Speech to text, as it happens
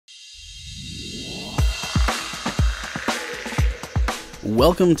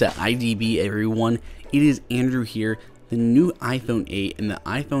Welcome to IDB, everyone. It is Andrew here. The new iPhone 8 and the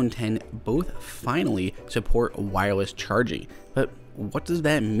iPhone 10 both finally support wireless charging. But what does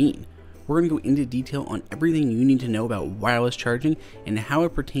that mean? We're going to go into detail on everything you need to know about wireless charging and how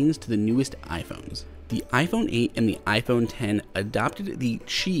it pertains to the newest iPhones. The iPhone 8 and the iPhone 10 adopted the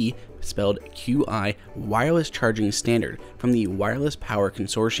Qi, spelled QI, wireless charging standard from the Wireless Power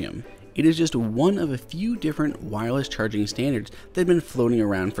Consortium. It is just one of a few different wireless charging standards that have been floating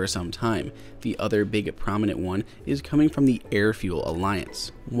around for some time. The other big prominent one is coming from the AirFuel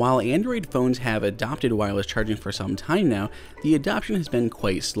Alliance. While Android phones have adopted wireless charging for some time now, the adoption has been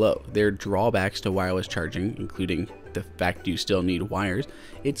quite slow. There are drawbacks to wireless charging, including the fact you still need wires,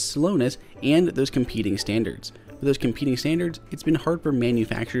 its slowness, and those competing standards. With those competing standards, it's been hard for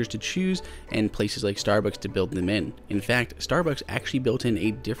manufacturers to choose and places like Starbucks to build them in. In fact, Starbucks actually built in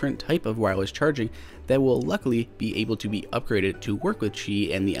a different type of wireless charging that will luckily be able to be upgraded to work with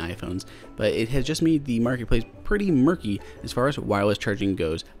Qi and the iPhones, but it has just made the marketplace pretty murky as far as wireless charging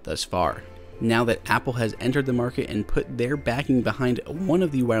goes thus far. Now that Apple has entered the market and put their backing behind one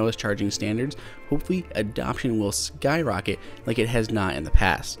of the wireless charging standards, hopefully adoption will skyrocket like it has not in the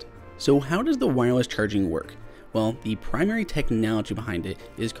past. So how does the wireless charging work? Well, the primary technology behind it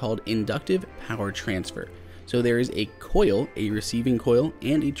is called inductive power transfer. So there is a coil, a receiving coil,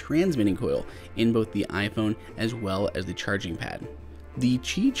 and a transmitting coil in both the iPhone as well as the charging pad. The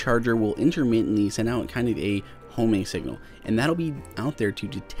Qi charger will intermittently send out kind of a homing signal, and that'll be out there to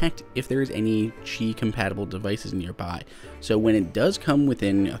detect if there's any Qi compatible devices nearby. So when it does come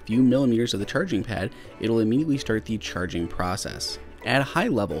within a few millimeters of the charging pad, it'll immediately start the charging process. At a high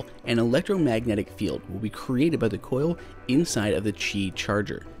level, an electromagnetic field will be created by the coil inside of the Qi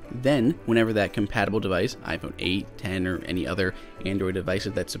charger. Then, whenever that compatible device, iPhone 8, 10, or any other Android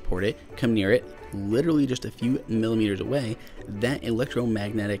devices that support it, come near it, literally just a few millimeters away, that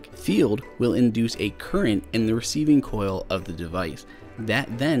electromagnetic field will induce a current in the receiving coil of the device.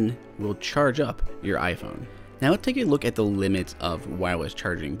 That then will charge up your iPhone. Now let's take a look at the limits of wireless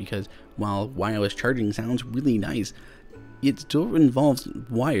charging, because while wireless charging sounds really nice, it still involves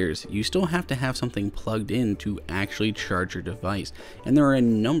wires. You still have to have something plugged in to actually charge your device. And there are a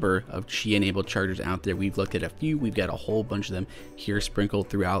number of Qi-enabled chargers out there. We've looked at a few. We've got a whole bunch of them here sprinkled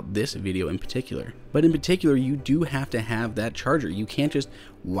throughout this video in particular. But in particular, you do have to have that charger. You can't just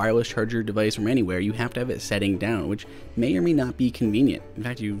wireless charge your device from anywhere. You have to have it setting down, which may or may not be convenient. In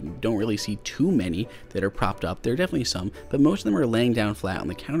fact, you don't really see too many that are propped up. There are definitely some, but most of them are laying down flat on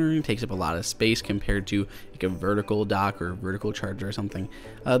the counter and it takes up a lot of space compared to like a vertical dock or a vertical charger or something.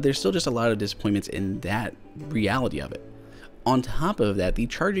 There's still just a lot of disappointments in that reality of it. On top of that, the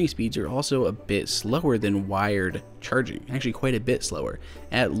charging speeds are also a bit slower than wired charging, actually quite a bit slower.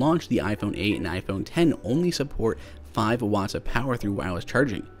 At launch, the iPhone 8 and iPhone 10 only support 5 watts of power through wireless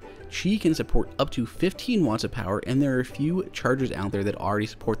charging. Qi can support up to 15 watts of power, and there are a few chargers out there that already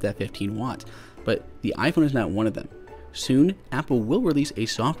support that 15 watts, but the iPhone is not one of them. Soon, Apple will release a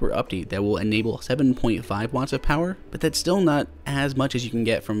software update that will enable 7.5 watts of power, but that's still not as much as you can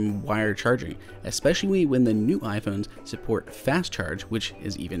get from wired charging, especially when the new iPhones support fast charge, which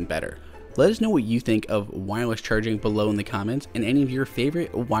is even better. Let us know what you think of wireless charging below in the comments and any of your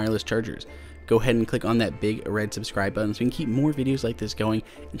favorite wireless chargers. Go ahead and click on that big red subscribe button so we can keep more videos like this going,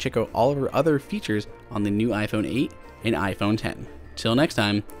 and check out all of our other features on the new iPhone 8 and iPhone 10. Till next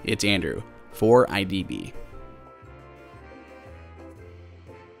time, it's Andrew for IDB.